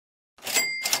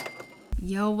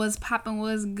Yo, what's poppin'?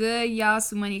 What's good, y'all?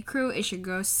 Sue Money Crew. It's your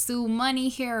girl Sue Money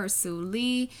here, or Sue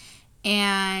Lee.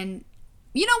 And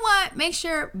you know what? Make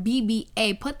sure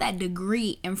BBA, put that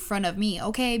degree in front of me,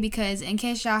 okay? Because in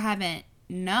case y'all haven't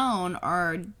known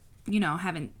or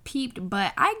haven't peeped,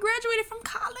 but I graduated from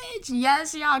college.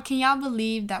 Yes, y'all. Can y'all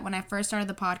believe that when I first started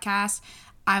the podcast,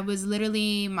 I was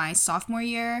literally my sophomore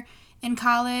year in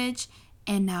college,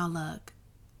 and now look,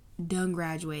 done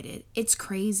graduated. It's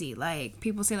crazy. Like,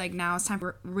 people say like now it's time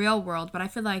for real world, but I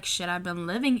feel like shit, I've been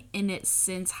living in it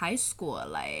since high school.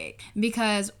 Like,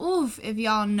 because if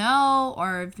y'all know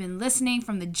or have been listening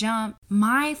from the jump,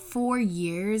 my 4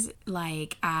 years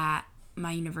like at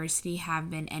my university have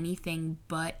been anything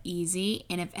but easy,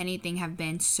 and if anything have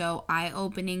been so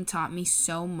eye-opening, taught me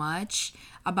so much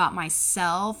about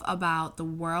myself, about the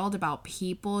world, about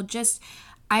people. Just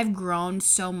I've grown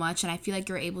so much, and I feel like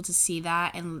you're able to see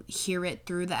that and hear it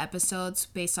through the episodes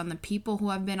based on the people who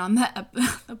have been on the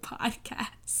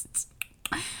podcast.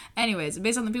 Anyways,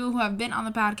 based on the people who have been on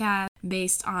the podcast,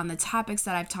 based on the topics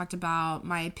that I've talked about,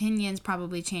 my opinions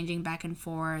probably changing back and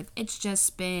forth. It's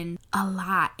just been a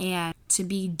lot, and to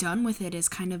be done with it is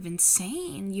kind of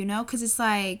insane, because it's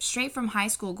like straight from high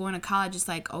school going to college. It's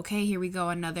like, okay, here we go,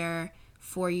 another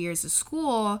 4 years of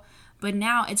school. But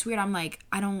now it's weird. I'm like,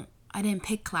 I didn't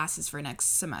pick classes for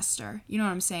next semester. You know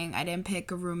what I'm saying? I didn't pick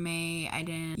a roommate. I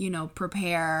didn't,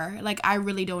 prepare. Like, I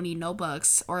really don't need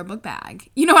notebooks or a book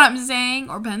bag. You know what I'm saying?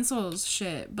 Or pencils,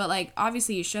 shit. But, like,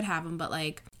 obviously you should have them, but,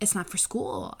 like, it's not for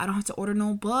school. I don't have to order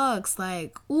no books.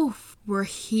 Like, we're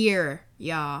here,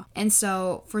 y'all. And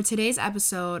so for today's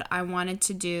episode, I wanted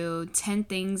to do 10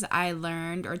 things I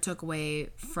learned or took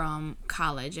away from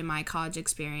college and my college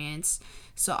experience.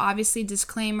 So obviously,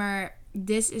 disclaimer,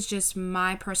 this is just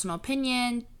my personal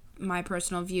opinion, my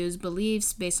personal views,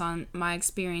 beliefs based on my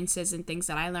experiences and things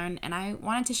that I learned, and I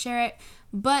wanted to share it.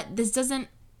 But this doesn't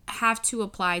have to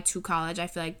apply to college. I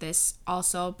feel like this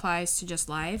also applies to just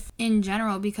life in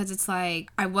general, because it's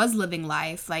like I was living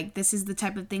life. Like, this is the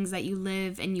type of things that you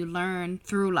live and you learn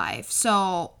through life.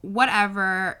 So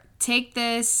whatever, take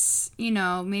this,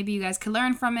 maybe you guys could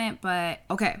learn from it. But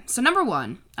okay, so number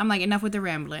one, I'm like, enough with the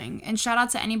rambling. And shout out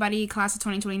to anybody class of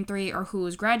 2023 or who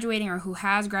is graduating or who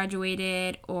has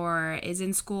graduated or is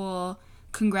in school.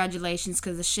 Congratulations,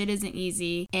 because the shit isn't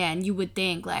easy. And you would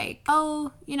think like,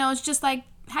 it's just like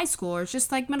high school or it's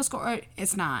just like middle school. Or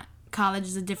it's not. College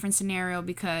is a different scenario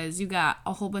because you got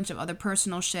a whole bunch of other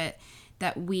personal shit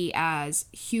that we as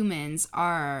humans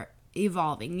are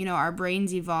evolving. Our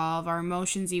brains evolve, our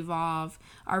emotions evolve,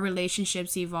 our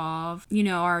relationships evolve,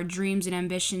 our dreams and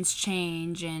ambitions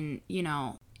change, and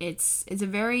it's a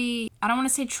very, I don't want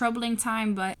to say troubling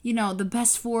time, but the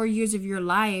best 4 years of your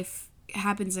life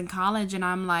happens in college. And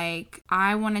I'm like,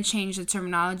 I want to change the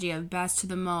terminology of best to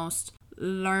the most.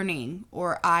 Learning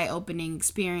or eye-opening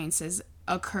experiences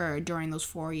occur during those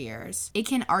 4 years. It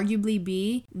can arguably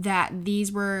be that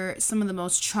these were some of the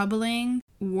most troubling,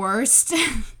 worst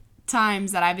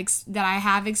times that I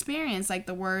have experienced, like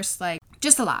the worst, like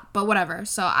just a lot, but whatever.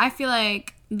 So I feel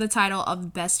like the title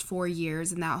of best 4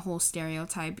 years and that whole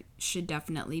stereotype should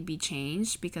definitely be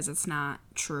changed, because it's not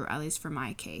true, at least for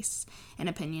my case and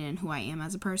opinion and who I am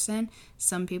as a person.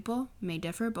 Some people may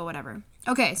differ, but whatever.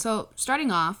 Okay, so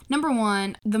starting off, number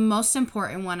one, the most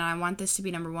important one, and I want this to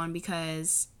be number one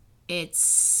because it's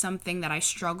something that I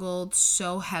struggled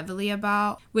so heavily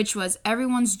about, which was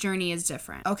everyone's journey is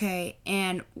different. Okay,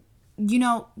 and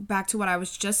back to what I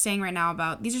was just saying right now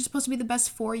about these are supposed to be the best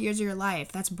 4 years of your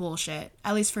life. That's bullshit.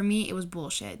 At least for me, it was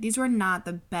bullshit. These were not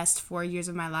the best 4 years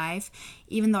of my life,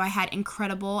 even though I had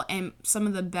incredible and some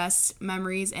of the best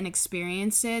memories and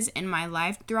experiences in my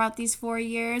life throughout these 4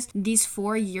 years. These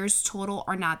 4 years total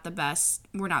were not the best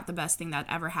thing that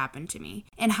ever happened to me.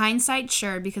 In hindsight,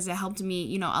 sure, because it helped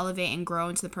me, elevate and grow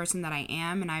into the person that I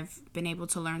am, and I've been able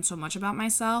to learn so much about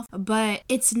myself. But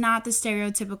it's not the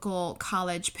stereotypical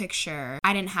college picture.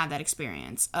 I didn't have that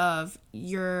experience of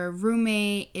your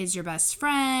roommate is your best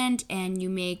friend and you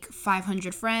make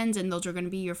 500 friends and those are going to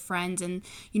be your friends, and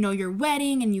your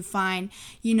wedding, and you find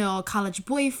a college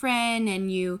boyfriend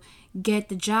and you get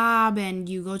the job and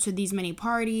you go to these many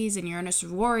parties and you're in a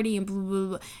sorority and blah, blah,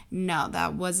 blah. No,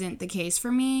 that wasn't the case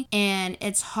for me. And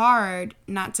it's hard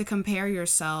not to compare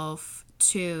yourself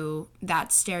to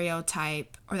that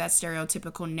stereotype or that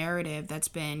stereotypical narrative that's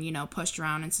been, pushed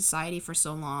around in society for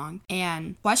so long,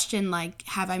 and question like,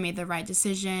 have I made the right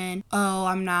decision? Oh,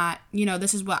 I'm not,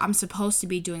 this is what I'm supposed to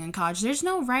be doing in college. There's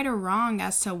no right or wrong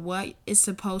as to what is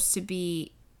supposed to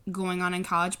be going on in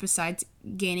college besides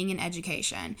gaining an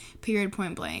education, period,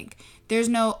 point blank. There's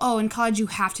no, oh, in college you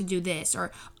have to do this,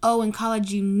 or, oh, in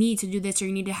college you need to do this, or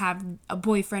you need to have a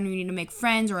boyfriend, or you need to make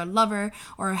friends, or a lover,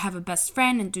 or have a best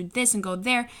friend, and do this and go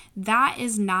there. That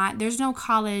is not, there's no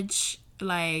college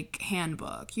like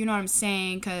handbook, you know what I'm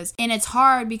saying? And it's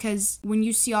hard because when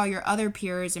you see all your other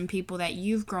peers and people that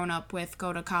you've grown up with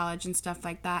go to college and stuff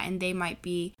like that, and they might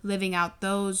be living out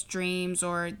those dreams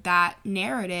or that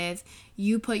narrative,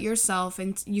 you put yourself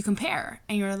and you compare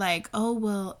and you're like, oh,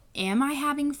 well, am I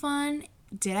having fun?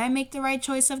 Did I make the right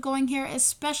choice of going here?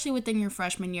 Especially within your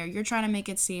freshman year, you're trying to make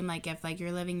it seem like if like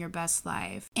you're living your best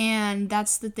life. And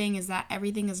that's the thing, is that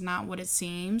everything is not what it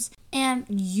seems. And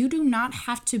you do not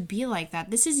have to be like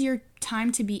that. This is your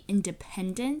time to be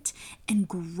independent and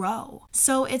grow.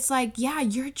 So it's like, yeah,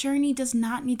 your journey does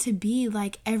not need to be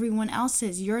like everyone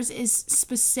else's. Yours is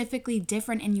specifically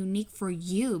different and unique for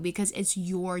you because it's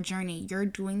your journey. You're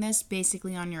doing this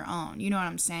basically on your own. You know what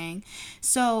I'm saying?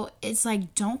 So it's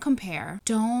like, don't compare.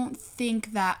 Don't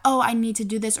think that, oh, I need to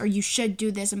do this or you should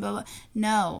do this and blah, blah.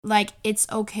 No, like it's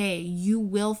okay. You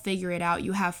will figure it out.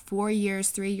 You have 4 years,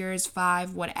 3 years,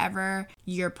 5, whatever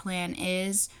your plan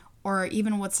is, or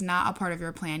even what's not a part of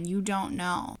your plan. You don't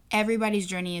know. Everybody's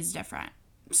journey is different.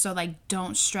 So like,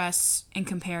 don't stress and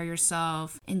compare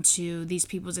yourself into these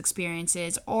people's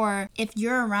experiences. Or if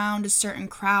you're around a certain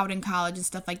crowd in college and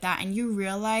stuff like that, and you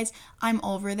realize I'm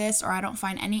over this, or I don't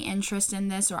find any interest in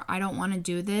this, or I don't want to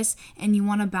do this, and you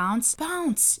want to bounce.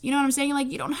 You know what I'm saying?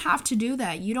 Like, you don't have to do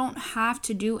that. You don't have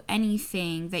to do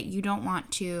anything that you don't want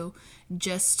to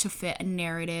just to fit a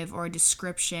narrative or a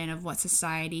description of what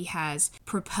society has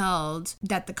propelled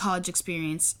that the college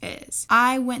experience is.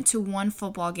 I went to one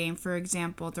football game, for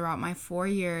example, throughout my 4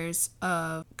 years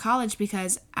of college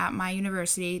because at my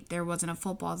university, there wasn't a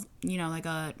football, like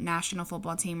a national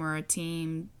football team or a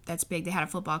team that's big. They had a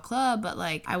football club, but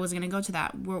like I wasn't going to go to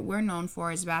that. What we're known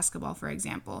for is basketball, for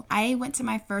example. I went to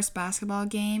my first basketball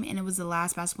game and it was the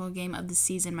last basketball game of the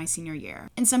season my senior year.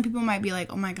 And some people might be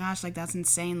like, oh my gosh, like that's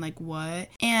insane. Like what?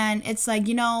 And it's like,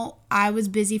 I was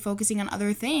busy focusing on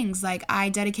other things. Like I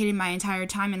dedicated my entire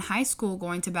time in high school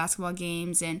going to basketball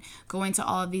games and going to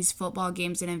all of these football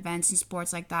games and events and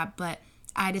sports like that. But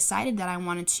I decided that I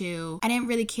didn't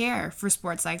really care for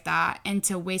sports like that and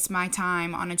to waste my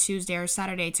time on a Tuesday or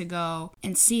Saturday to go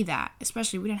and see that.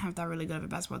 Especially, we didn't have that really good of a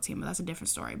basketball team, but that's a different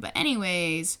story. But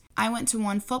anyways, I went to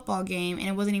one football game and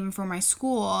it wasn't even for my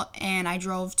school, and I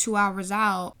drove 2 hours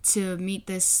out to meet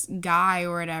this guy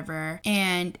or whatever,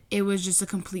 and it was just a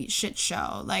complete shit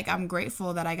show. Like, I'm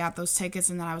grateful that I got those tickets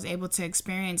and that I was able to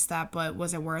experience that, but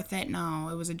was it worth it? No,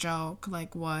 it was a joke.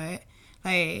 Like, what?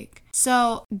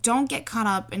 So don't get caught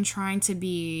up in trying to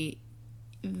be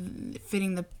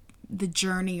fitting the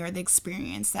journey or the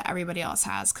experience that everybody else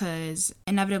has, because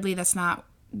inevitably that's not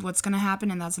what's going to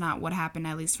happen, and that's not what happened,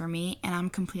 at least for me, and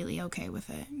I'm completely okay with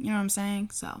it. You know what I'm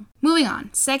saying? So moving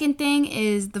on. Second thing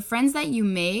is, the friends that you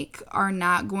make are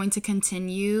not going to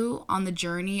continue on the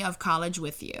journey of college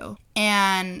with you.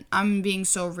 And I'm being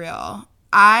so real.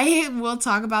 I will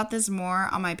talk about this more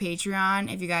on my Patreon.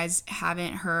 If you guys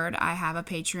haven't heard, I have a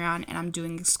Patreon and I'm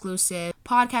doing exclusive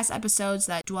podcast episodes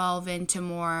that delve into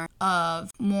more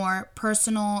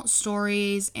personal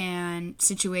stories and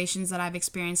situations that I've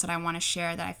experienced that I want to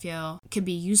share that I feel could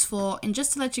be useful. And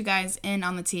just to let you guys in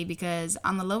on the tea, because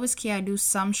on the lowest key, I do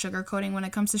some sugarcoating when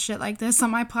it comes to shit like this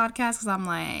on my podcast, because I'm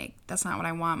like, that's not what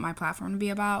I want my platform to be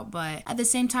about. But at the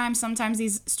same time, sometimes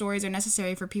these stories are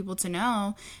necessary for people to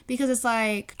know, because it's like,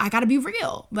 I gotta be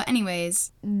real. But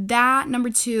anyways, that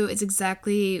number 2 is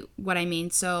exactly what I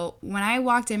mean. So when I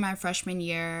walked in my freshman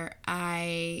year,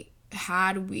 my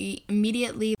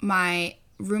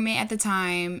roommate at the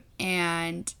time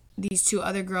and these 2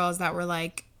 other girls that were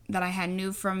like, that I had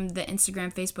knew from the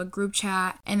Instagram, Facebook group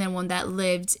chat, and then one that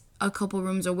lived a couple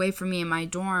rooms away from me in my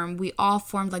dorm, we all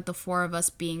formed like the 4 of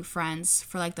us being friends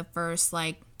for like the first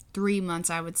 3 months,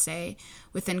 I would say,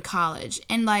 within college.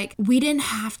 And we didn't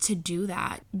have to do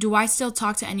that. Do I still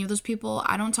talk to any of those people?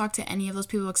 I don't talk to any of those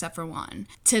people except for one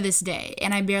to this day.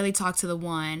 And I barely talk to the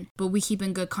one, but we keep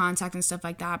in good contact and stuff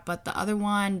like that. But the other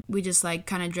one, we just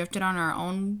kind of drifted on our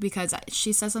own, because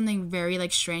she said something very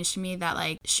strange to me,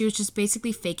 that she was just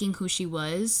basically faking who she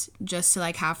was just to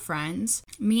have friends.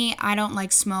 Me, I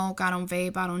don't smoke, I don't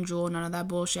vape, I don't juul, none of that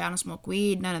bullshit. I don't smoke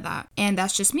weed, none of that. And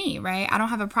that's just me, right? I don't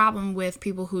have a problem with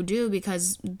people who who do,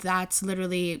 because that's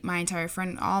literally my entire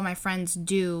friend. All my friends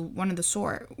do one of the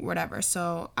sort, whatever.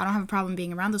 So I don't have a problem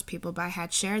being around those people, but I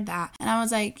had shared that. And I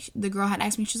was like, the girl had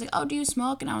asked me, she's like, oh, do you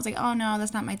smoke? And I was like, oh, no,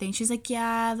 that's not my thing. She's like,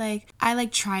 yeah, like, I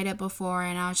like tried it before.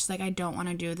 And I was just like, I don't want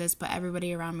to do this, but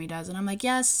everybody around me does. And I'm like,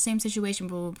 yes, same situation,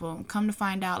 boom, boom, boom. Come to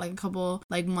find out, like, a couple,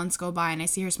 like, months go by and I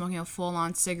see her smoking a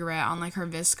full-on cigarette on, like, her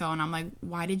Visco. And I'm like,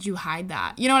 why did you hide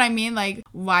that? You know what I mean? Like,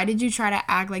 why did you try to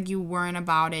act like you weren't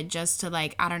about it just to,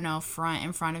 like, I don't know, front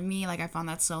in front of me? Like, I found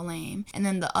that so lame. And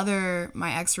then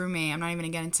my ex-roommate, I'm not even gonna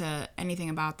get into anything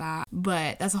about that,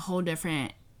 but that's a whole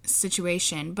different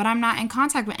situation. But I'm not in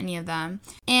contact with any of them,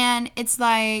 and it's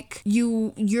like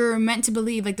you're meant to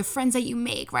believe like the friends that you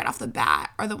make right off the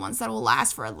bat are the ones that will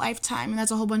last for a lifetime, and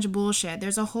that's a whole bunch of bullshit.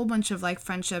 There's a whole bunch of like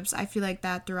friendships, I feel like,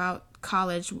 that throughout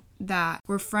college that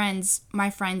were my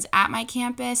friends at my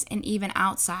campus and even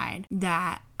outside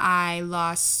that I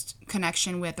lost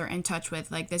connection with or in touch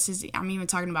with. Like, I'm even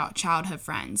talking about childhood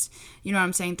friends. You know what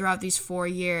I'm saying? Throughout these 4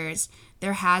 years,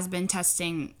 there has been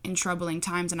testing and troubling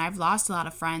times, and I've lost a lot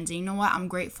of friends. And you know what? I'm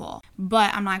grateful.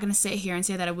 But I'm not going to sit here and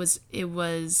say that it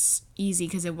was easy,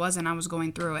 because it wasn't. I was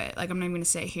going through it. Like, I'm not even going to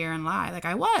sit here and lie. Like,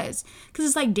 I was. Because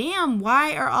it's like, damn,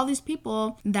 why are all these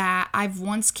people that I've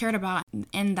once cared about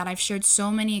and that I've shared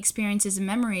so many experiences and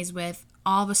memories with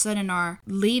all of a sudden are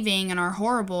leaving and are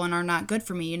horrible and are not good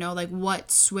for me, you know? Like, what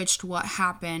switched, what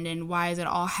happened, and why is it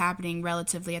all happening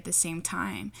relatively at the same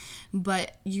time?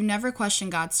 But you never question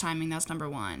God's timing. That's number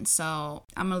one. So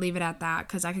I'm gonna leave it at that,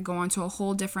 because I could go on to a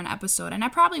whole different episode, and I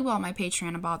probably will on my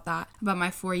Patreon about that, about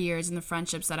my 4 years and the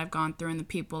friendships that I've gone through and the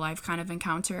people I've kind of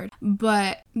encountered.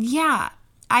 But yeah,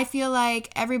 I feel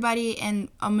like everybody and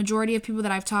a majority of people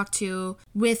that I've talked to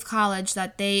with college,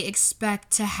 that they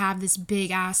expect to have this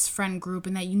big ass friend group,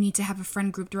 and that you need to have a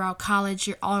friend group throughout college,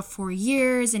 you're all 4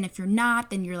 years, and if you're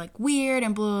not, then you're like weird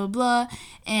and blah, blah, blah.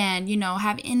 And, you know,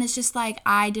 and it's just like,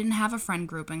 I didn't have a friend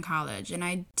group in college, and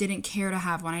I didn't care to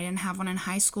have one. I didn't have one in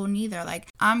high school neither. Like,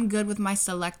 I'm good with my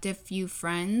selective few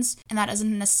friends, and that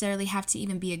doesn't necessarily have to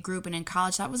even be a group. And in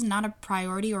college, that was not a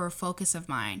priority or a focus of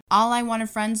mine. All I wanted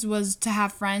friends was to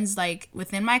have friends like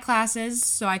within my classes,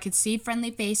 so I could see friendly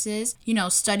faces, you know,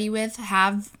 study with,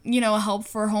 have, you know, help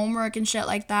for homework and shit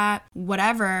like that,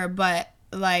 whatever. But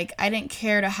like, I didn't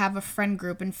care to have a friend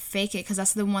group and fake it, because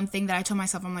that's the one thing that I told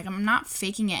myself. I'm like, I'm not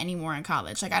faking it anymore in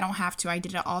college. Like, I don't have to. I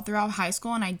did it all throughout high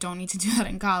school, and I don't need to do that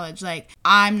in college. Like,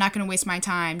 I'm not going to waste my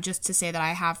time just to say that I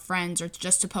have friends, or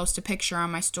just to post a picture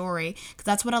on my story, because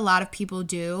that's what a lot of people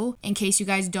do. In case you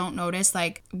guys don't notice,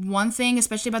 like, one thing,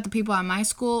 especially about the people at my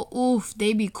school, oof,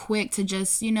 they be quick to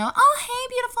just, you know, oh,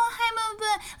 hey, beautiful, hi, blah,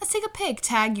 blah, let's take a pic,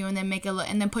 tag you, and then make it look,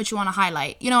 and then put you on a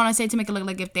highlight. You know what I say? To make it look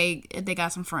like if they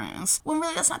got some friends. When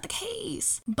really that's not the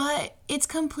case. But it's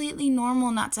completely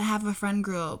normal not to have a friend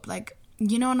group. Like,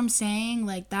 you know what I'm saying?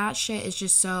 Like, that shit is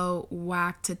just so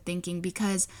whack to thinking,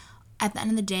 because at the end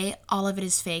of the day, all of it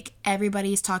is fake.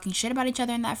 Everybody's talking shit about each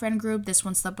other in that friend group. This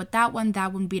one slept with that one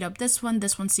beat up this one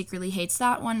secretly hates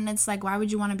that one. And it's like, why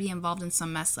would you want to be involved in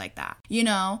some mess like that? You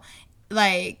know?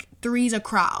 Like, 3's a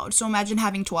crowd, so imagine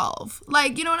having 12.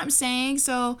 Like, you know what I'm saying?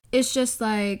 So it's just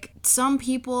like, some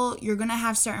people, you're gonna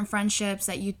have certain friendships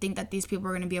that you think that these people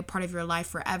are gonna be a part of your life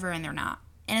forever, and they're not.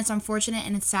 And it's unfortunate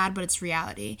and it's sad, but it's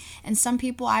reality. And some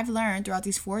people, I've learned throughout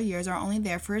these 4 years, are only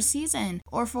there for a season,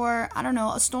 or for, I don't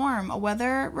know, a storm, a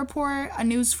weather report, a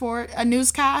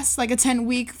newscast, like a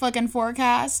 10-week fucking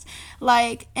forecast.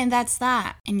 Like, and that's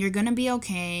that. And you're gonna be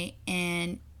okay,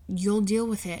 and you'll deal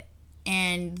with it.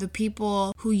 And the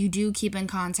people who you do keep in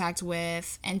contact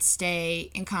with and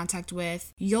stay in contact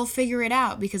with, you'll figure it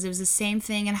out, because it was the same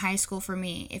thing in high school for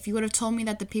me. If you would have told me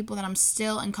that the people that I'm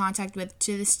still in contact with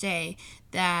to this day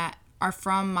that are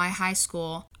from my high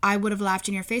school, I would have laughed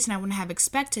in your face, and I wouldn't have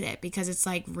expected it, because it's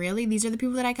like, really? These are the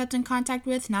people that I kept in contact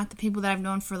with, not the people that I've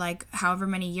known for like however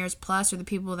many years plus, or the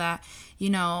people that,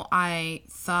 you know, I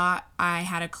thought I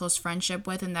had a close friendship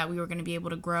with, and that we were going to be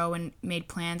able to grow and made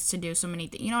plans to do so many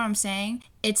things. You know what I'm saying?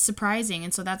 It's surprising.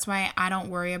 And so that's why I don't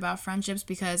worry about friendships,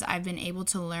 because I've been able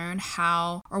to learn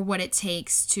how, or what it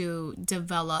takes to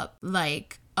develop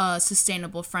like a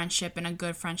sustainable friendship and a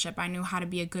good friendship. I knew how to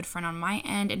be a good friend on my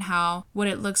end, and what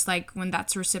it looks like when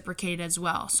that's reciprocated as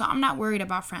well. So I'm not worried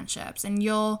about friendships, and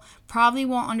you'll probably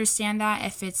won't understand that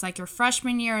if it's like your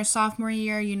freshman year or sophomore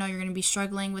year. You know, you're going to be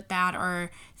struggling with that,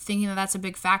 or thinking that that's a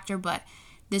big factor. But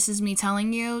this is me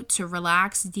telling you to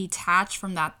relax, detach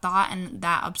from that thought and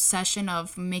that obsession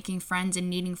of making friends and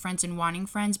needing friends and wanting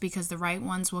friends, because the right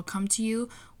ones will come to you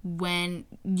when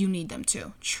you need them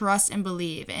to. Trust and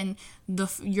believe. And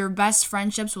your best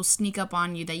friendships will sneak up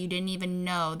on you that you didn't even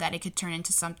know that it could turn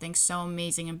into something so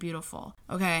amazing and beautiful.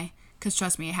 Okay? Because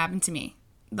trust me, it happened to me.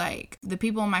 Like, the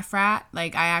people in my frat,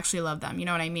 like, I actually love them. You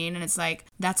know what I mean? And it's like,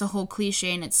 that's a whole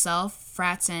cliche in itself,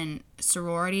 frats and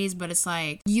sororities. But it's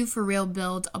like, you for real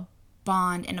build a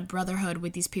bond and a brotherhood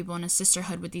with these people and a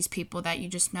sisterhood with these people that you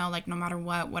just know, like, no matter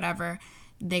what, whatever,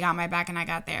 they got my back and I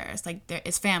got theirs. Like,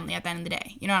 it's family at the end of the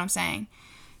day. You know what I'm saying?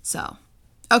 So,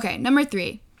 okay, number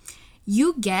 3.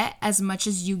 You get as much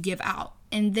as you give out.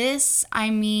 And this, I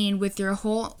mean, with your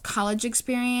whole college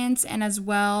experience, and as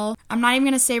well, I'm not even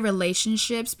going to say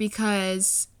relationships,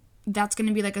 because that's going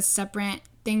to be like a separate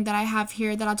thing that I have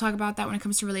here that I'll talk about that when it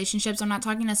comes to relationships. I'm not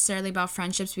talking necessarily about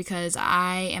friendships, because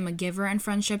I am a giver in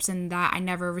friendships, and that I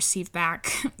never receive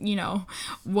back,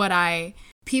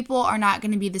 people are not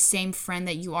going to be the same friend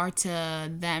that you are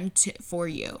to them, for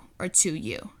you, or to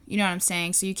you. You know what I'm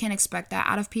saying? So you can't expect that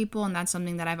out of people, and that's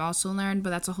something that I've also learned, but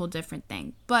that's a whole different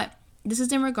thing. But this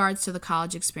is in regards to the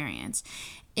college experience.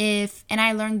 And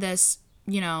I learned this,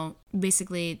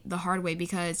 basically the hard way,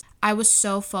 because I was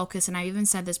so focused, and I even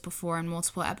said this before in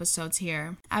multiple episodes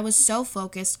here. I was so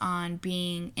focused on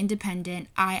being independent.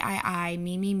 I,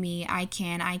 me, I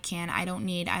can, I don't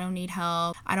need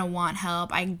help. I don't want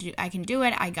help. I can do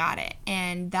it. I got it.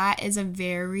 And that is a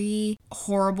very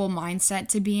horrible mindset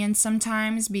to be in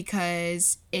sometimes,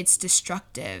 because it's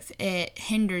destructive. It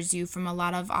hinders you from a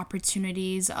lot of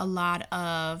opportunities, a lot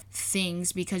of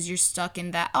things, because you're stuck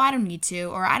in that, I don't need to,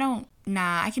 or I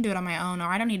can do it on my own, or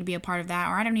I don't need to be a part of that,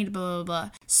 or I don't need to blah, blah, blah.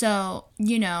 So,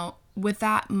 with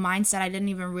that mindset, I didn't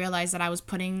even realize that I was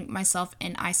putting myself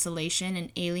in isolation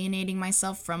and alienating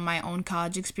myself from my own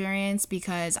college experience,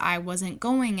 because I wasn't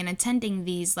going and attending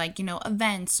these,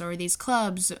 events or these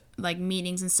clubs,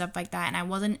 meetings and stuff like that. And I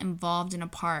wasn't involved in a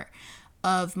part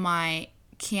of my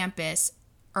campus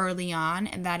early on.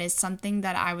 And that is something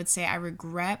that I would say I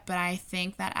regret. But I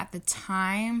think that at the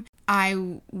time,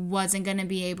 I wasn't going to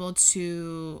be able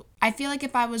to. I feel like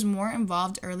if I was more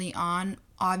involved early on,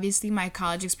 obviously my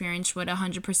college experience would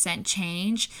 100%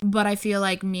 change. But I feel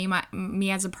like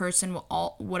me as a person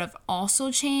would have also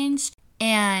changed.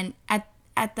 And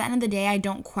at the end of the day, I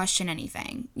don't question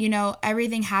anything.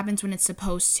 Everything happens when it's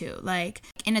supposed to.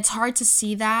 And it's hard to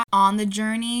see that on the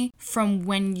journey from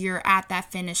when you're at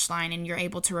that finish line and you're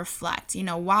able to reflect.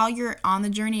 While you're on the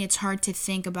journey, it's hard to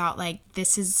think about,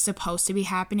 this is supposed to be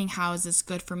happening. How is this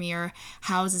good for me? Or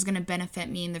how is this going to benefit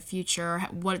me in the future? Or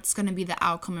what's going to be the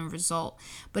outcome and result?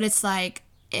 But it's like,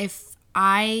 if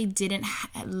I didn't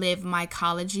live my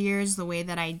college years the way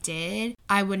that I did,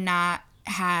 I would not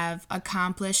have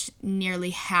accomplished nearly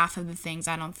half of the things,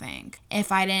 I don't think.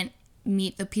 If I didn't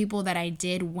meet the people that I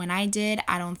did when I did,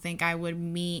 I don't think I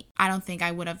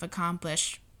would have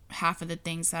accomplished half of the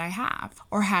things that I have,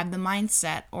 or have the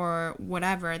mindset or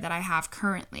whatever that I have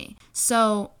currently.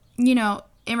 So,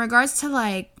 in regards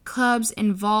to clubs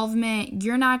involvement,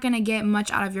 you're not going to get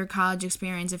much out of your college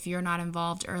experience if you're not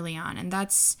involved early on. And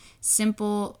that's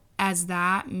simple as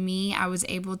that. I was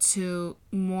able to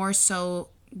more so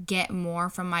get more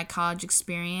from my college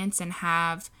experience and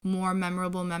have more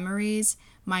memorable memories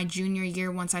my junior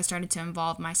year, once I started to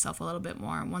involve myself a little bit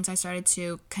more, once I started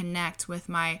to connect with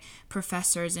my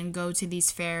professors and go to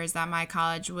these fairs that my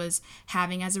college was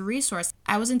having as a resource.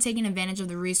 I wasn't taking advantage of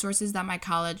the resources that my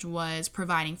college was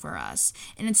providing for us.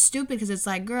 And it's stupid, because it's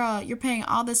like, girl, you're paying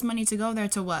all this money to go there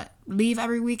to what? Leave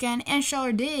every weekend? And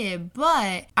sure did.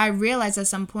 But I realized at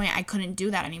some point I couldn't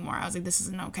do that anymore. I was like, this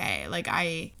isn't okay.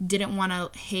 I didn't want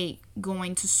to hate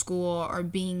going to school or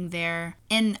being there.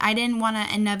 And I didn't want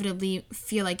to inevitably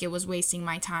feel like it was wasting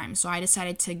my time. So I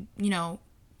decided to,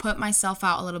 put myself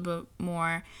out a little bit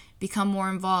more, become more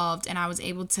involved. And I was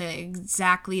able to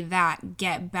exactly that,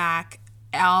 get back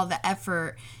all the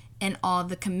effort and all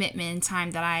the commitment and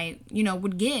time that I,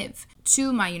 would give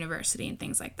to my university and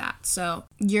things like that. So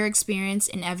your experience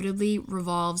inevitably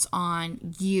revolves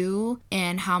on you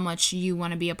and how much you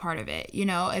want to be a part of it.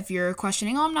 If you're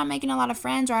questioning, I'm not making a lot of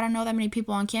friends, or I don't know that many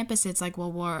people on campus, it's like,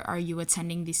 well, are you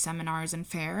attending these seminars and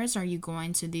fairs? Are you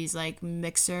going to these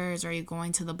mixers? Are you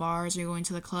going to the bars? Are you going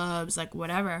to the clubs?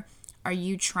 Whatever. Are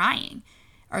you trying?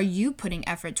 Are you putting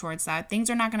effort towards that? Things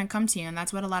are not going to come to you. And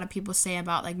that's what a lot of people say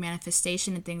about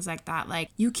manifestation and things like that.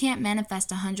 You can't manifest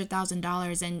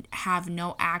 $100,000 and have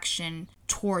no action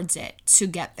towards it to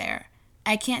get there.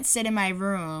 I can't sit in my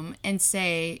room and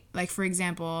say, for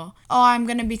example, I'm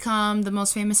going to become the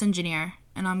most famous engineer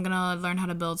and I'm going to learn how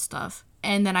to build stuff.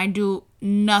 And then I do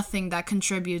nothing that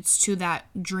contributes to that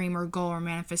dream or goal or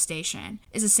manifestation.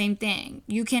 It's the same thing.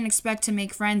 You can't expect to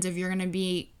make friends if you're going to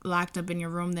be locked up in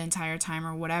your room the entire time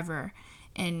or whatever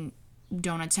and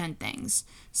don't attend things.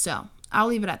 So I'll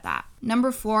leave it at that.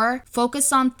 Number 4,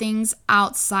 focus on things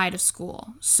outside of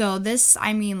school. So this,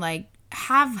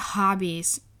 have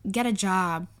hobbies, get a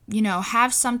job,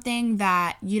 have something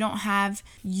that you don't have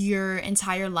your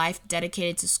entire life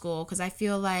dedicated to school. Because I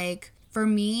feel like for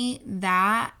me,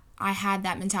 that I had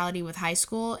that mentality with high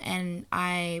school,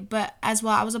 but as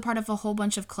well, I was a part of a whole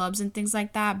bunch of clubs and things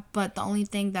like that. But the only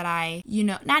thing that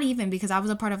not even, because I was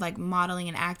a part of like modeling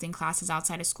and acting classes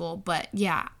outside of school. But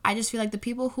yeah, I just feel like the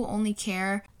people who only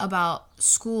care about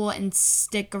school and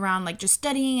stick around like just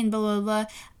studying and blah, blah, blah,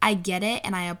 I get it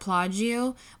and I applaud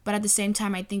you. But at the same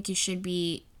time, I think you should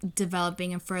be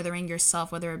developing and furthering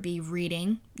yourself, whether it be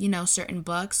reading, certain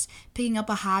books, picking up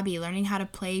a hobby, learning how to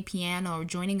play piano, or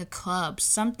joining a club,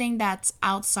 something that's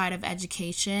outside of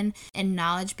education and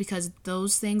knowledge, because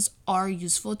those things are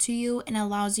useful to you and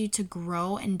allows you to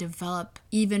grow and develop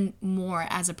even more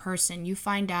as a person. You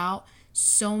find out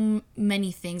so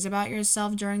many things about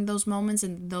yourself during those moments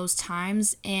and those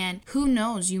times, and who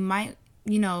knows, it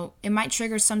might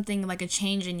trigger something like a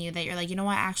change in you that you're like, you know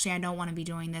what, actually, I don't want to be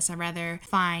doing this. I'd rather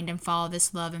find and follow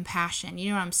this love and passion. You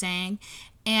know what I'm saying?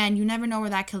 And you never know where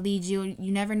that could lead you.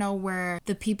 You never know where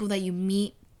the people that you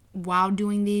meet while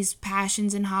doing these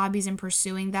passions and hobbies and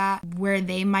pursuing that, where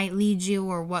they might lead you,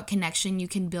 or what connection you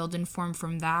can build and form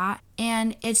from that.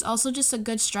 And it's also just a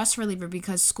good stress reliever,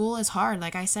 because school is hard.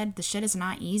 Like I said, the shit is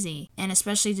not easy. And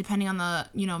especially depending on the,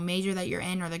 major that you're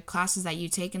in or the classes that you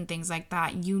take and things like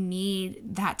that, you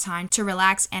need that time to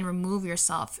relax and remove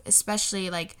yourself. Especially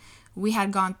like we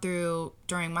had gone through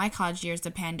during my college years,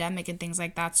 the pandemic and things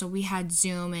like that. So we had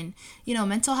Zoom, and,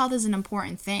 mental health is an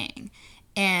important thing.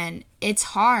 And it's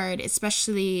hard,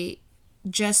 especially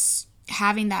just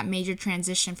having that major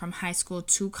transition from high school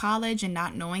to college and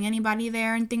not knowing anybody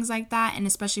there and things like that. And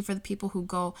especially for the people who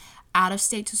go out of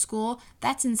state to school,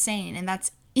 that's insane. And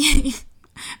that's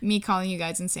me calling you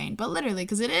guys insane, but literally,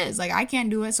 because it is. Like, I can't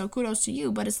do it, so kudos to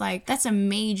you. But it's like, that's a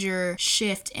major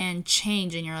shift and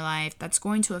change in your life that's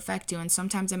going to affect you. And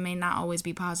sometimes it may not always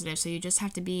be positive. So you just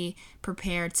have to be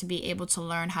prepared to be able to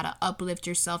learn how to uplift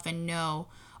yourself and know,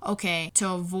 okay, to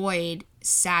avoid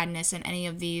sadness and any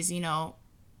of these,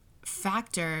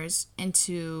 factors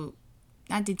into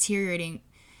not deteriorating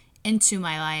into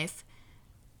my life,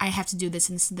 I have to do this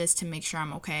and this to make sure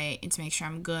I'm okay and to make sure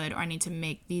I'm good, or I need to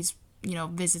make these,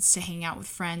 visits to hang out with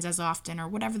friends as often, or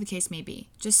whatever the case may be.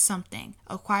 Just something.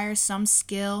 Acquire some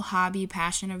skill, hobby,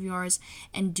 passion of yours,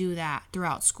 and do that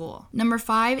throughout school. Number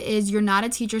 5 is you're not a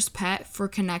teacher's pet for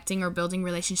connecting or building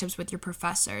relationships with your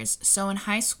professors. So in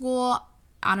high school,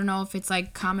 I don't know if it's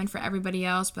like common for everybody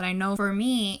else, but I know for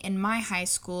me in my high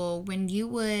school, when you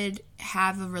would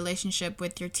have a relationship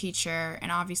with your teacher,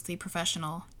 and obviously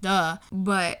professional,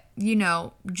 but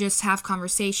just have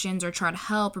conversations or try to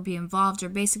help or be involved, or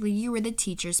basically you were the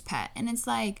teacher's pet. And it's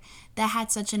like, that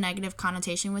had such a negative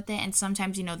connotation with it. And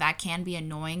sometimes, that can be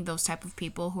annoying, those type of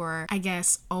people who are, I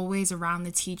guess, always around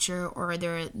the teacher, or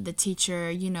the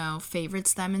teacher,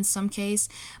 favorites them in some case.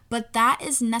 But that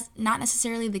is not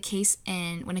necessarily the case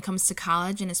when it comes to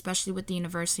college, and especially with the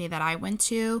university that I went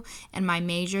to and my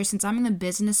major. Since I'm in the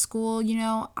business school,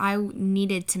 I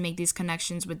needed to make these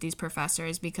connections with these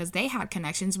professors, because they had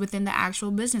connections within the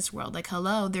actual business world. Like,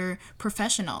 hello, they're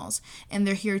professionals and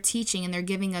they're here teaching, and they're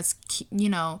giving us,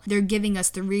 they're giving us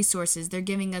the resources, they're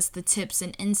giving us the tips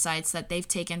and insights that they've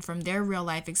taken from their real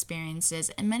life experiences.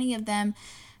 And many of them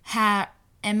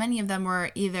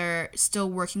were either still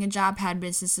working a job, had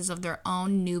businesses of their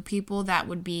own, knew people that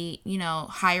would be,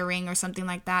 hiring or something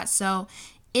like that. So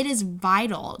it is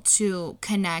vital to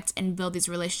connect and build these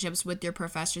relationships with your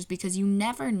professors, because you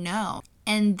never know.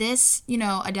 And this,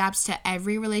 adapts to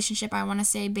every relationship, I want to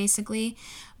say, basically,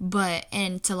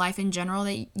 and to life in general,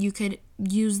 that you could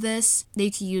use this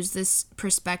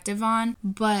perspective on.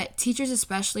 But teachers,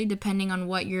 especially, depending on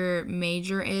what your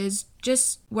major is,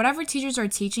 just whatever teachers are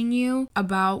teaching you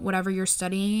about whatever you're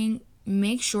studying,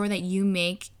 make sure that you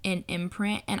make an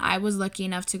imprint. And I was lucky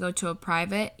enough to go to a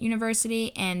private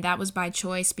university, and that was by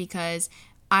choice, because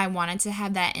I wanted to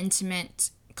have that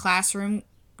intimate classroom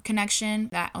connection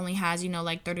that only has,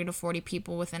 like 30 to 40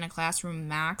 people within a classroom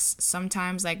max.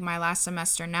 Sometimes, like my last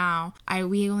semester now,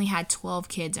 we only had 12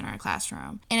 kids in our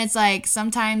classroom. And it's like,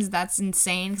 sometimes that's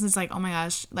insane, because it's like, oh my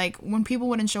gosh, like when people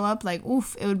wouldn't show up, like,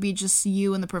 oof, it would be just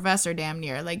you and the professor damn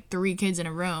near, like 3 kids in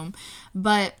a room.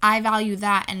 But I value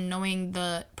that, and knowing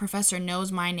the professor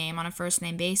knows my name on a first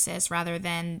name basis, rather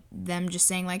than them just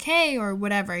saying like, hey, or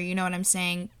whatever, you know what I'm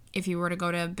saying? if you were to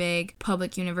go to a big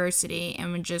public university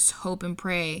and would just hope and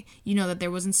pray, that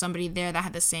there wasn't somebody there that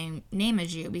had the same name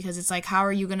as you, because it's like, how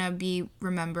are you going to be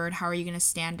remembered? How are you going to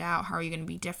stand out? How are you going to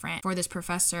be different for this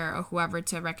professor or whoever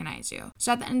to recognize you?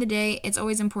 So at the end of the day, it's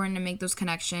always important to make those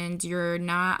connections. You're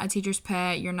not a teacher's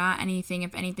pet. You're not anything.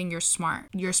 If anything, you're smart.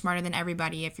 You're smarter than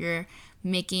everybody if you're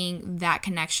making that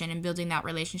connection and building that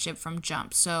relationship from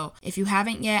jump. So if you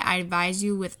haven't yet, I advise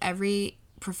you with every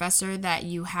professor that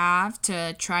you have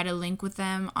to try to link with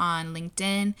them on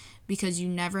LinkedIn, because you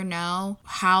never know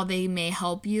how they may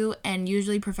help you. And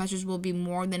usually professors will be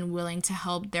more than willing to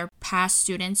help their past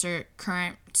students or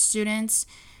current students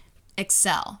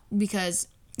excel, because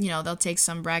they'll take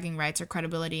some bragging rights or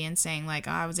credibility in saying like,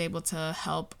 I was able to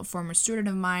help a former student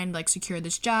of mine like secure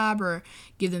this job or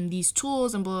give them these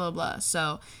tools and blah, blah, blah.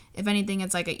 So if anything,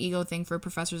 it's like an ego thing for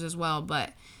professors as well,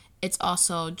 but it's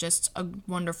also just a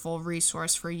wonderful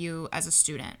resource for you as a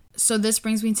student. So this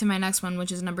brings me to my next one,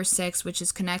 which is number 6, which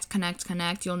is connect, connect,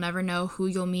 connect. You'll never know who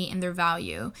you'll meet and their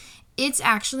value. It's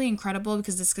actually incredible,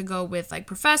 because this could go with like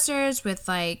professors, with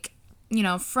like,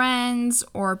 friends,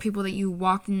 or people that you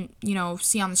walk and,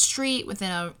 see on the street, within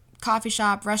a coffee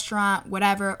shop, restaurant,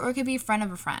 whatever, or it could be a friend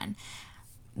of a friend.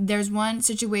 There's one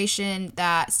situation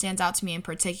that stands out to me in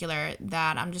particular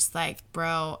that I'm just like,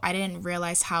 bro, I didn't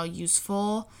realize how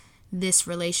useful this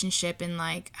relationship and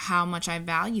like how much I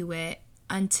value it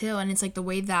until, and it's like the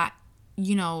way that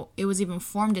it was even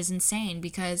formed is insane,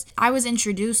 because I was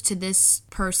introduced to this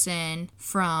person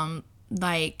from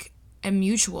like a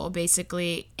mutual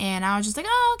basically, and I was just like,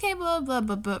 oh, okay, blah, blah,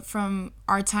 blah, but from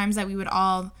our times that we would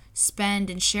all spend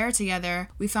and share together,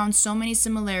 we found so many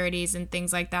similarities and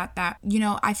things like that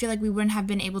I feel like we wouldn't have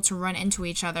been able to run into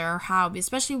each other, or how,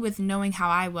 especially with knowing how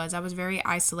I was very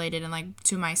isolated and like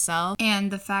to myself.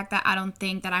 And the fact that I don't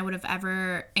think that I would have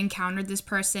ever encountered this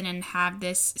person and have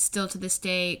this still to this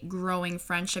day growing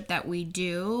friendship that we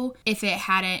do if it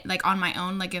hadn't, like on my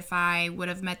own, like if I would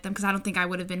have met them, because I don't think I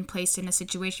would have been placed in a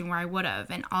situation where I would have,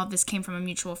 and all of this came from a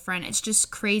mutual friend. It's just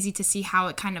crazy to see how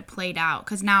it kind of played out,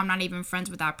 because now I'm not even friends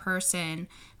with that person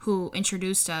who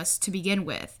introduced us to begin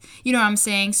with. You know what I'm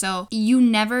saying? So you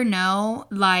never know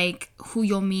like who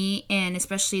you'll meet, and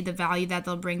especially the value that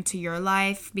they'll bring to your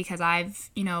life, because I've,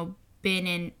 been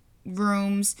in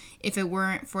rooms, if it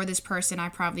weren't for this person, I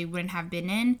probably wouldn't have been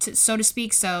in, so to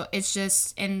speak. So it's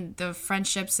just in the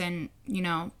friendships and,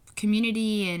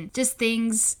 community and just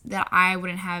things that I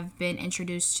wouldn't have been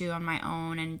introduced to on my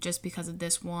own, and just because of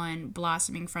this one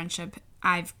blossoming friendship,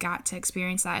 I've got to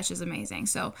experience that. It's just amazing.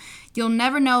 So you'll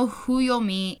never know who you'll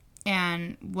meet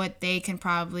and what they can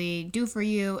probably do for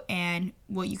you and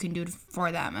what you can do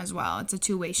for them as well. It's a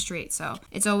two-way street. So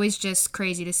it's always just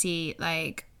crazy to see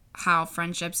like how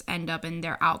friendships end up in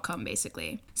their outcome,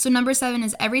 basically. So number 7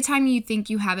 is every time you think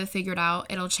you have it figured out,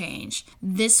 it'll change.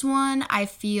 This one I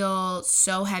feel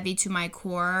so heavy to my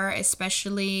core,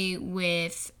 especially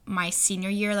with my senior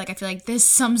year. Like I feel like this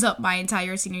sums up my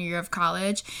entire senior year of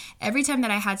college. Every time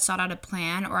that I had sought out a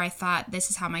plan, or I thought this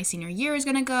is how my senior year is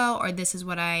gonna go, or this is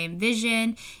what I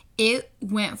envisioned, it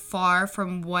went far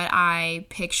from what I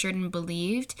pictured and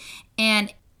believed.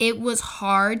 And it was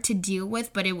hard to deal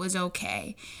with, but it was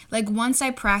okay. Like once I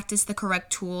practiced the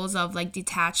correct tools of like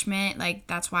detachment, like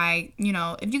that's why,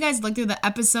 if you guys look through the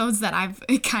episodes that I've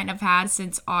kind of had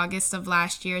since August of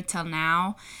last year till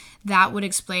now, that would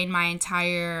explain my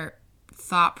entire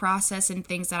thought process and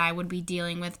things that I would be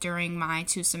dealing with during my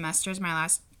 2 semesters, my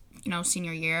last,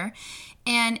 senior year.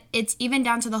 And it's even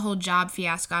down to the whole job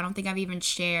fiasco. I don't think I've even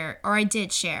shared, or I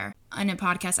did share in a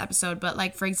podcast episode, but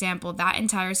like, for example, that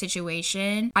entire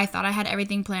situation, I thought I had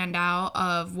everything planned out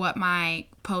of what my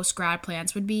post-grad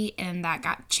plans would be, and that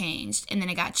got changed. And then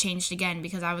it got changed again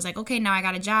because I was like, okay, now I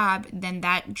got a job. Then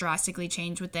that drastically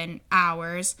changed within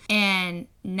hours. And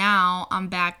now I'm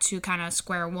back to kind of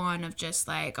square one of just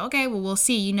like, okay, well, we'll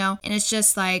see, And it's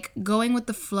just like going with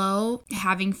the flow,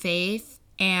 having faith,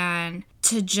 and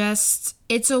to just,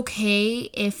 it's okay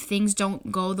if things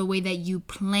don't go the way that you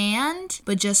planned,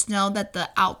 but just know that the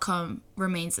outcome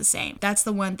remains the same. That's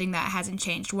the one thing that hasn't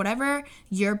changed. Whatever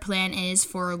your plan is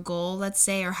for a goal, let's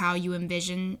say, or how you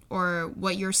envision, or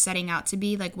what you're setting out to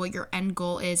be, like what your end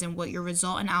goal is and what your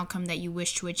result and outcome that you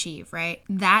wish to achieve, right?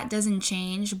 That doesn't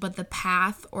change, but the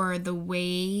path or the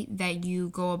way that you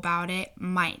go about it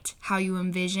might. How you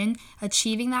envision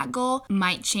achieving that goal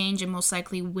might change, and most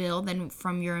likely will, then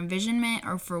from your envisionment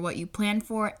or for what you planned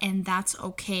for, and that's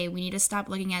okay. We need to stop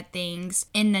looking at things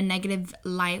in a negative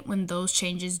light when those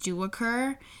changes do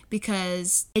occur,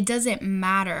 because it doesn't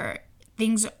matter.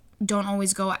 Things don't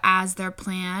always go as they're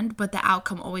planned, but the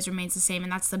outcome always remains the same.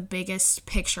 And that's the biggest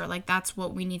picture. Like, that's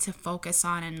what we need to focus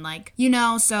on. And like,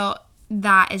 so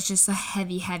that is just a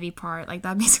heavy part. Like,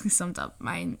 that basically summed up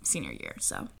my senior year.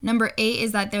 So number 8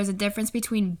 is that there's a difference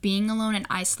between being alone and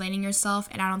isolating yourself.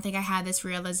 And I don't think I had this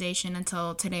realization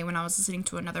until today when I was listening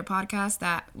to another podcast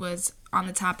that was on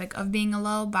the topic of being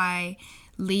alone by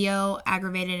Leo,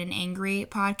 Aggravated and Angry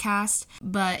podcast.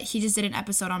 But he just did an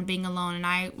episode on being alone, and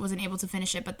I wasn't able to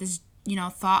finish it. But this,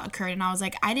 thought occurred, and I was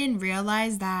like, I didn't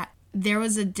realize that there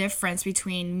was a difference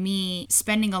between me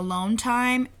spending alone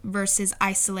time versus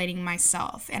isolating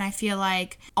myself. And I feel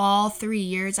like all 3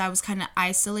 years I was kind of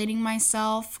isolating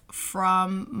myself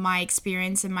from my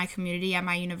experience in my community at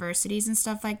my universities and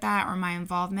stuff like that, or my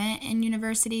involvement in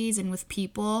universities and with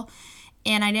people.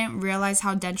 And I didn't realize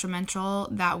how detrimental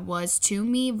that was to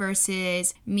me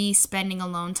versus me spending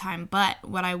alone time. But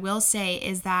what I will say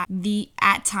is that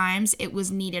at times it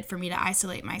was needed for me to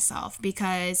isolate myself,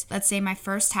 because let's say my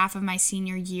first half of my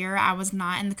senior year, I was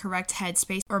not in the correct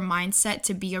headspace or mindset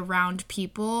to be around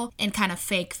people and kind of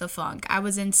fake the funk. I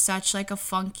was in such like a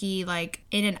funky, like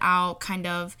in and out kind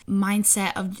of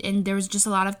mindset and there was just a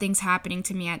lot of things happening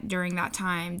to me during that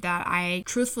time that I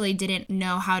truthfully didn't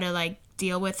know how to like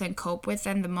deal with and cope with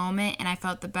in the moment. And I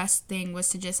felt the best thing was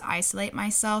to just isolate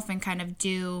myself and kind of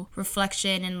do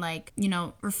reflection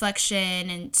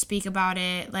and speak about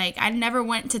it. Like, I never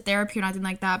went to therapy or nothing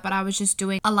like that, but I was just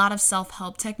doing a lot of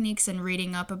self-help techniques and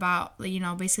reading up about,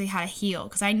 basically how to heal,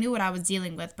 because I knew what I was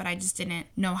dealing with, but I just didn't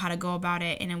know how to go about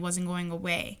it, and it wasn't going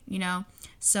away,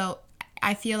 So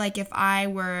I feel like if I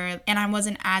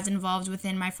wasn't as involved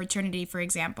within my fraternity, for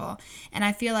example, and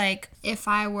I feel like if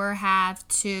I have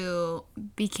to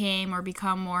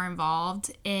become more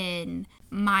involved in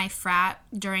my frat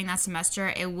during that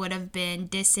semester, it would have been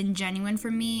disingenuine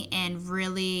for me and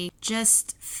really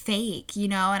just fake,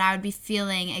 and I would be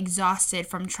feeling exhausted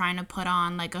from trying to put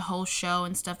on like a whole show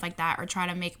and stuff like that, or try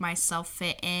to make myself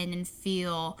fit in and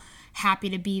feel happy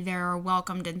to be there or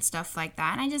welcomed and stuff like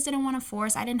that. And I just didn't want to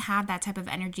force. I didn't have that type of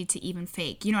energy to even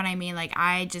fake. You know what I mean? Like,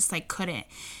 I just like couldn't.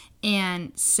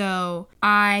 And so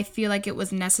I feel like it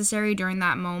was necessary during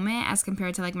that moment as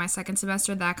compared to like my second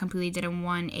semester that completely did a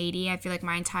 180. I feel like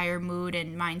my entire mood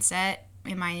and mindset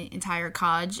in my entire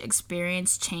college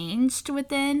experience changed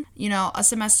within, a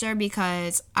semester,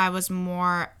 because I was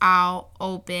more out,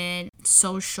 open,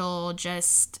 social,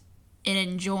 just and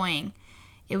enjoying.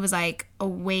 It was like a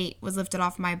weight was lifted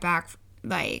off my back,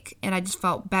 and I just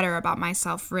felt better about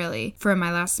myself, really, for my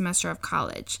last semester of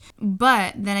college.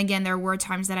 But then again, there were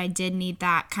times that I did need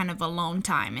that kind of alone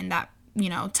time and that,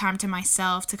 time to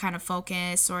myself to kind of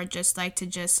focus, or just like to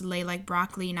just lay like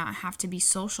broccoli, not have to be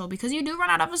social, because you do run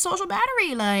out of a social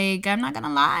battery. Like, I'm not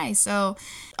gonna lie. So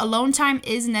alone time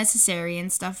is necessary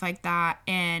and stuff like that,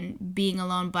 and being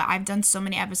alone. But I've done so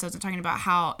many episodes of talking about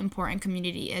how important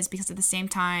community is, because at the same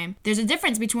time, there's a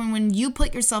difference between when you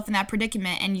put yourself in that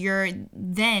predicament and you're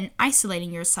then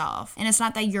isolating yourself. And it's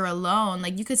not that you're alone.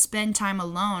 Like, you could spend time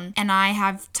alone, and I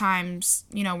have times,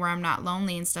 where I'm not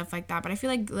lonely and stuff like that. But I feel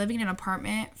like living in an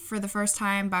apartment for the first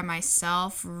time by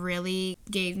myself really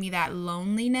gave me that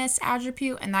loneliness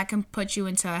attribute, and that can put you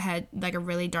into a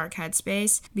really dark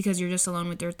headspace, because you're just alone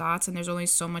with your thoughts, and there's only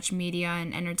so much media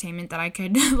and entertainment that I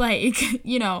could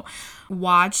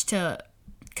watch to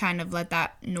kind of let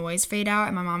that noise fade out.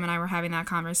 And my mom and I were having that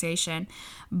conversation.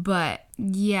 But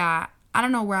yeah, I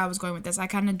don't know where I was going with this. I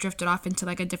kind of drifted off into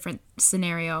like a different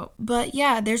scenario. But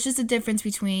yeah, there's just a difference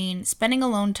between spending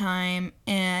alone time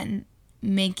and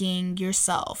making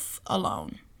yourself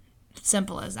alone.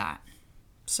 Simple as that.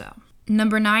 So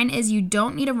number 9 is you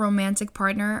don't need a romantic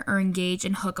partner or engage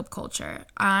in hookup culture.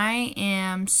 I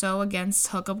am so against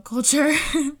hookup culture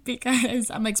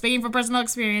because I'm like speaking from personal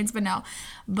experience, but no.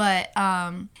 But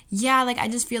yeah, like I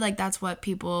just feel like that's what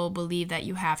people believe that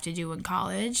you have to do in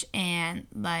college, and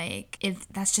like if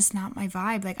that's just not my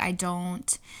vibe. Like I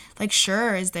don't like,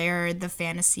 sure, is there the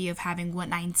fantasy of having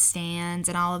one night stands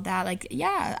and all of that? Like,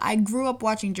 yeah, I grew up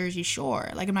watching Jersey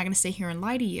Shore. Like, I'm not gonna sit here and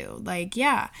lie to you. Like,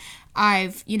 yeah,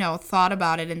 I've, thought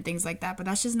about it and things like that, but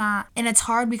that's just not, and it's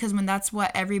hard because when that's what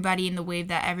everybody in the wave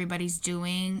that everybody's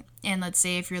doing, and let's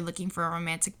say if you're looking for a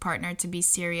romantic partner to be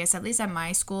serious, at least at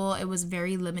my school, it was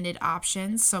very limited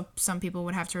options. So some people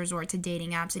would have to resort to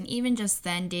dating apps, and even just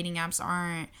then, dating apps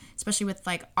aren't, especially with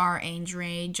like our age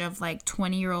range of like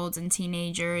 20-year-olds and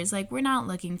teenagers, like we're not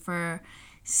looking for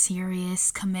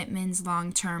serious commitments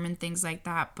long term and things like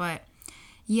that. But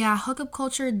yeah, hookup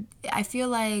culture, I feel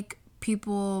like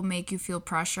people make you feel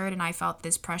pressured, and I felt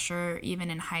this pressure even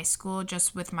in high school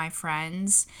just with my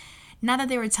friends. not that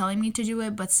they were telling me to do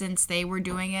it, but since they were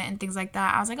doing it and things like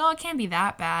that, I was like, oh, it can't be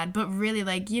that bad. But really,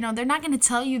 like, you know, they're not going to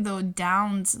tell you the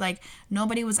downs. Like,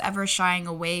 nobody was ever shying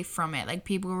away from it. Like,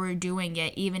 people were doing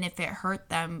it even if it hurt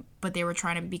them, but they were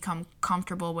trying to become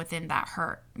comfortable within that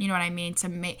hurt. You know what I mean? To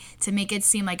make it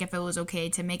seem like if it was okay,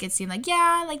 to make it seem like,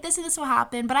 yeah, like this and this will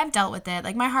happen, but I've dealt with it.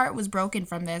 Like, my heart was broken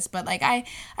from this, but like I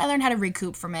learned how to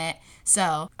recoup from it.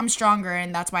 So I'm stronger,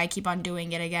 and that's why I keep on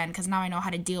doing it again, because now I know how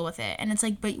to deal with it. And it's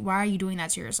like, but why are you doing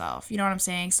that to yourself? You know what I'm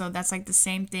saying? So that's like the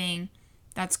same thing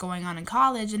that's going on in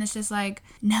college, and it's just like,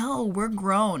 no, we're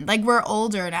grown. Like, we're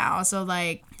older now. So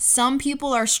like, some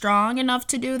people are strong enough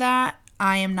to do that.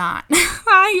 I am not.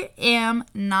 I am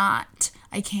not.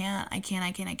 I can't.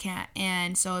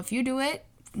 And so if you do it,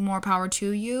 more power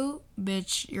to you.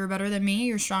 Bitch, you're better than me.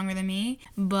 You're stronger than me.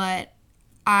 But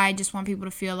I just want people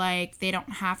to feel like they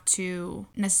don't have to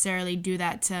necessarily do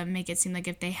that to make it seem like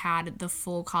if they had the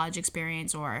full college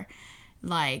experience or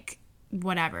like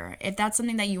whatever. If that's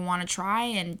something that you want to try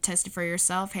and test it for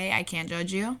yourself, hey, I can't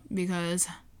judge you because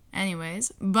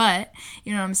anyways, but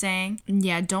you know what I'm saying?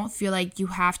 Yeah, don't feel like you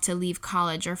have to leave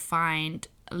college or find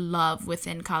love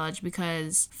within college,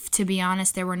 because to be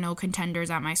honest, there were no contenders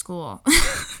at my school.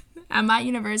 At my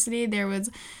university, there was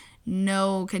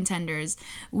no contenders,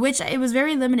 which it was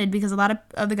very limited because a lot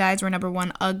of the guys were number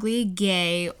one, ugly,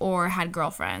 gay, or had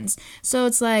girlfriends. So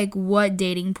it's like, what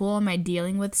dating pool am I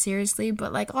dealing with, seriously?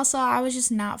 But like, also, I was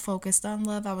just not focused on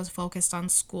love. I was focused on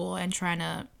school and trying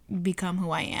to become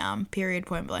who I am, period,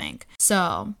 point blank.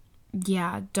 So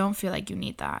yeah, don't feel like you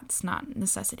need that. It's not a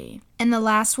necessity. And the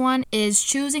last one is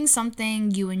choosing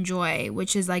something you enjoy,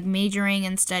 which is like majoring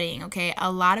and studying, okay?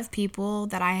 A lot of people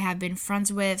that I have been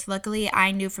friends with, luckily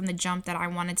I knew from the jump that I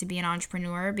wanted to be an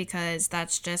entrepreneur, because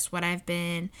that's just what I've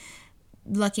been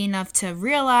lucky enough to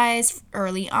realize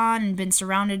early on and been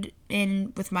surrounded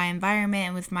in with my environment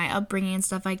and with my upbringing and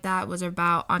stuff like that was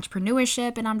about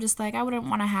entrepreneurship. And I'm just like, I wouldn't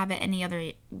want to have it any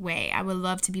other way. I would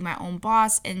love to be my own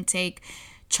boss and take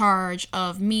charge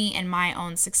of me and my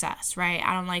own success, right?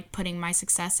 I don't like putting my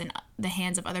success in the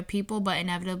hands of other people, but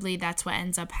inevitably that's what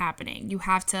ends up happening. You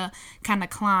have to kind of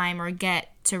climb or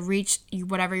get to reach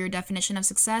whatever your definition of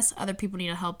success. Other people need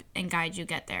to help and guide you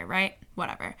get there, right?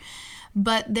 Whatever.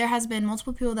 But there has been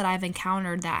multiple people that I've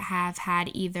encountered that have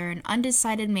had either an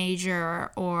undecided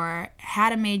major or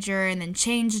had a major and then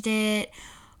changed it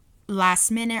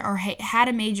last minute, or had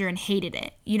a major and hated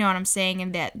it, you know what I'm saying,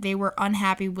 and that they were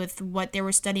unhappy with what they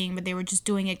were studying, but they were just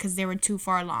doing it because they were too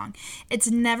far along.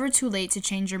 It's never too late to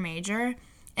change your major,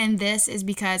 and this is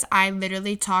because I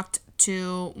literally talked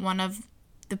to one of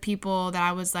the people that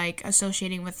I was like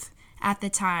associating with at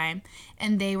the time,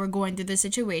 and they were going through the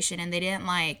situation and they didn't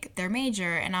like their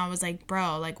major, and I was like,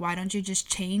 bro, like, why don't you just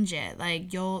change it?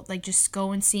 Like, you'll like just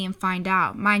go and see and find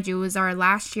out. Mind you, it was our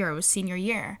last year, it was senior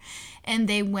year, and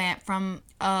they went from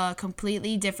a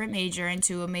completely different major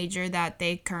into a major that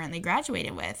they currently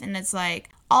graduated with. And it's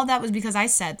like, all that was because I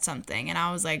said something, and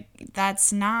I was like,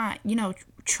 that's not, you know,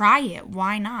 try it,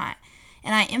 why not?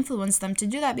 And I influenced them to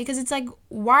do that, because it's like,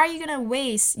 why are you gonna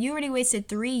waste, you already wasted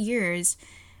 3 years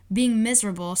being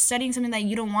miserable, studying something that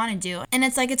you don't want to do. And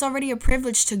it's like, it's already a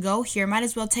privilege to go here. Might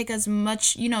as well take as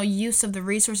much, you know, use of the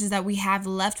resources that we have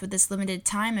left with this limited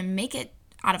time and make it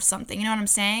out of something. You know what I'm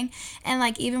saying? And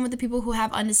like, even with the people who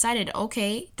have undecided,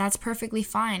 okay, that's perfectly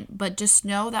fine. But just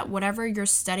know that whatever you're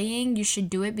studying, you should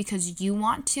do it because you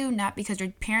want to, not because your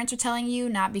parents are telling you,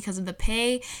 not because of the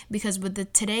pay, because with the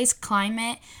today's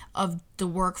climate of the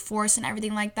workforce and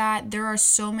everything like that, there are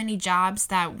so many jobs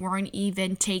that weren't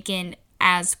even taken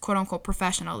as quote unquote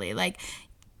professionally. Like,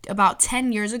 about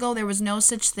 10 years ago, there was no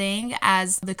such thing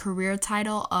as the career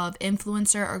title of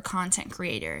influencer or content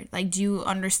creator. Like, do you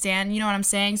understand? You know what I'm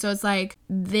saying? So it's like,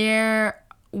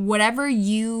 whatever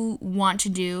you want to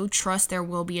do, trust there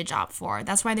will be a job for.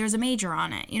 That's why there's a major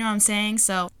on it. You know what I'm saying?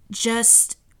 So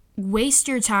just waste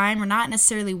your time, or not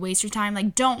necessarily waste your time.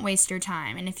 Like, don't waste your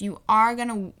time. And if you are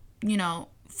gonna, you know,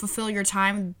 fulfill your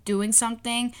time doing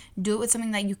something, do it with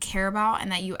something that you care about and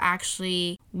that you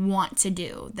actually want to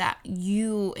do, that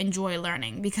you enjoy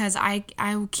learning. Because I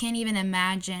can't even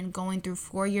imagine going through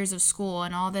 4 years of school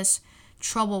and all this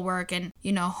trouble work and,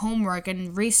 you know, homework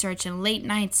and research and late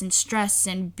nights and stress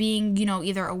and being, you know,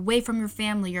 either away from your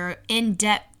family or in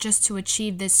debt just to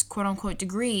achieve this quote unquote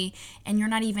degree, and you're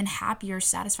not even happy or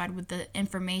satisfied with the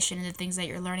information and the things that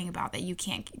you're learning about that you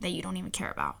don't even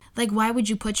care about. Like, why would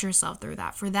you put yourself through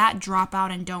that? For that, drop out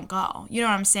and don't go. You know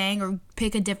what I'm saying? Or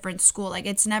pick a different school. Like,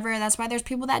 it's never, that's why there's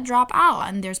people that drop out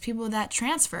and there's people that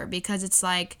transfer, because it's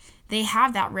like, they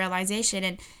have that realization,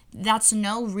 and that's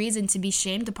no reason to be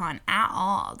shamed upon at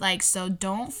all. Like, so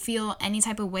don't feel any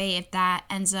type of way if that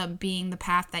ends up being the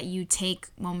path that you take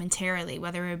momentarily,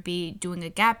 whether it be doing a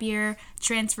gap year,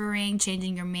 transferring,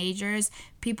 changing your majors.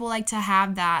 People like to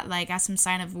have that like as some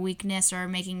sign of weakness or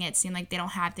making it seem like they don't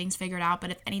have things figured out.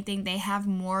 But if anything, they have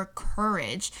more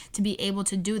courage to be able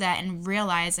to do that and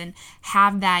realize and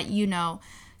have that,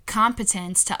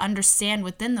 competence to understand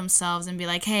within themselves and be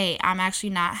like, hey, I'm actually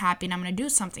not happy and I'm going to do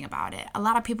something about it. A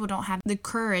lot of people don't have the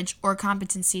courage or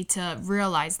competency to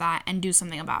realize that and do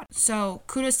something about it. So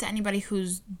kudos to anybody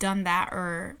who's done that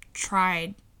or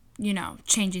tried,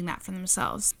 changing that for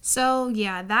themselves. So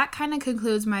yeah, that kind of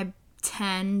concludes my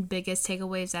 10 biggest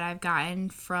takeaways that I've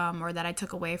gotten from, or that I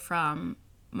took away from,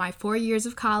 my 4 years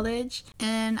of college.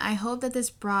 And I hope that this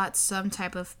brought some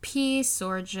type of peace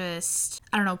or just,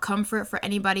 comfort for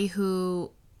anybody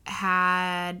who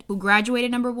graduated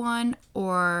number one,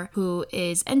 or who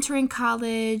is entering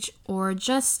college, or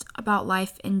just about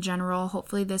life in general.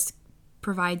 Hopefully this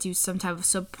provides you some type of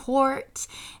support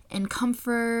and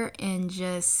comfort and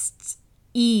just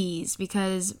ease,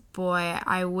 because boy,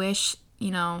 I wish,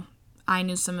 I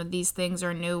knew some of these things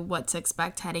or knew what to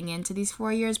expect heading into these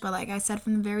 4 years. But like I said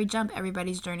from the very jump,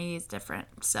 everybody's journey is different.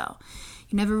 So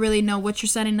you never really know what you're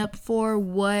setting up for,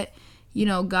 what,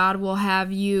 God will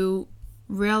have you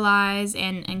realize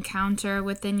and encounter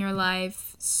within your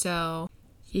life. So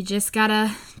you just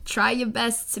gotta try your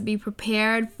best to be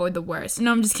prepared for the worst.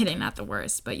 No, I'm just kidding. Not the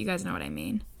worst, but you guys know what I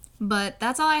mean. But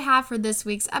that's all I have for this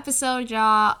week's episode,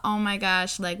 y'all. Oh my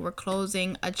gosh, we're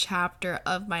closing a chapter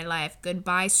of my life.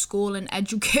 Goodbye, school and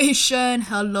education.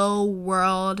 Hello,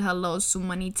 world. Hello,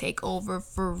 Sumani takeover,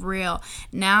 for real.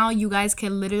 Now you guys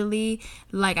can literally,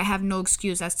 I have no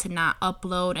excuse as to not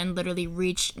upload and literally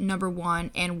reach number one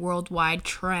in worldwide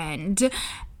trend.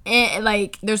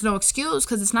 There's no excuse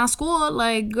because it's not school.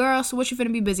 Girl, so what you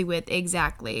finna be busy with?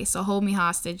 Exactly. So hold me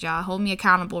hostage, y'all. Hold me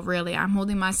accountable, really. I'm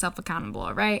holding myself accountable,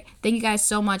 all right? Thank you guys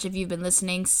so much if you've been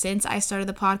listening since I started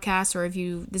the podcast, or if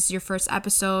this is your first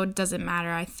episode, doesn't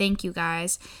matter. I thank you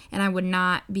guys, and I would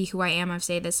not be who I am. I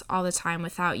say this all the time,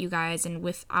 without you guys and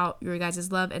without your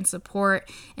guys' love and support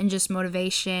and just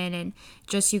motivation and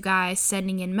just you guys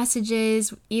sending in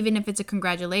messages, even if it's a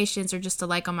congratulations or just a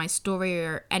like on my story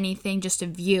or anything, just a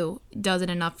view does it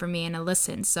enough for me and a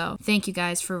listen. So thank you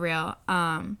guys, for real.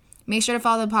 Make sure to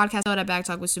follow the podcast at Back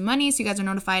Talk with Sumani so you guys are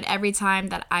notified every time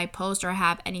that I post or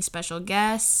have any special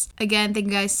guests. Again, thank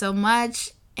you guys so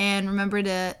much, and remember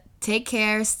to take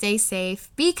care, stay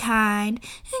safe, be kind,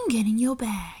 and get in your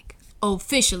bag.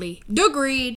 Officially degreed.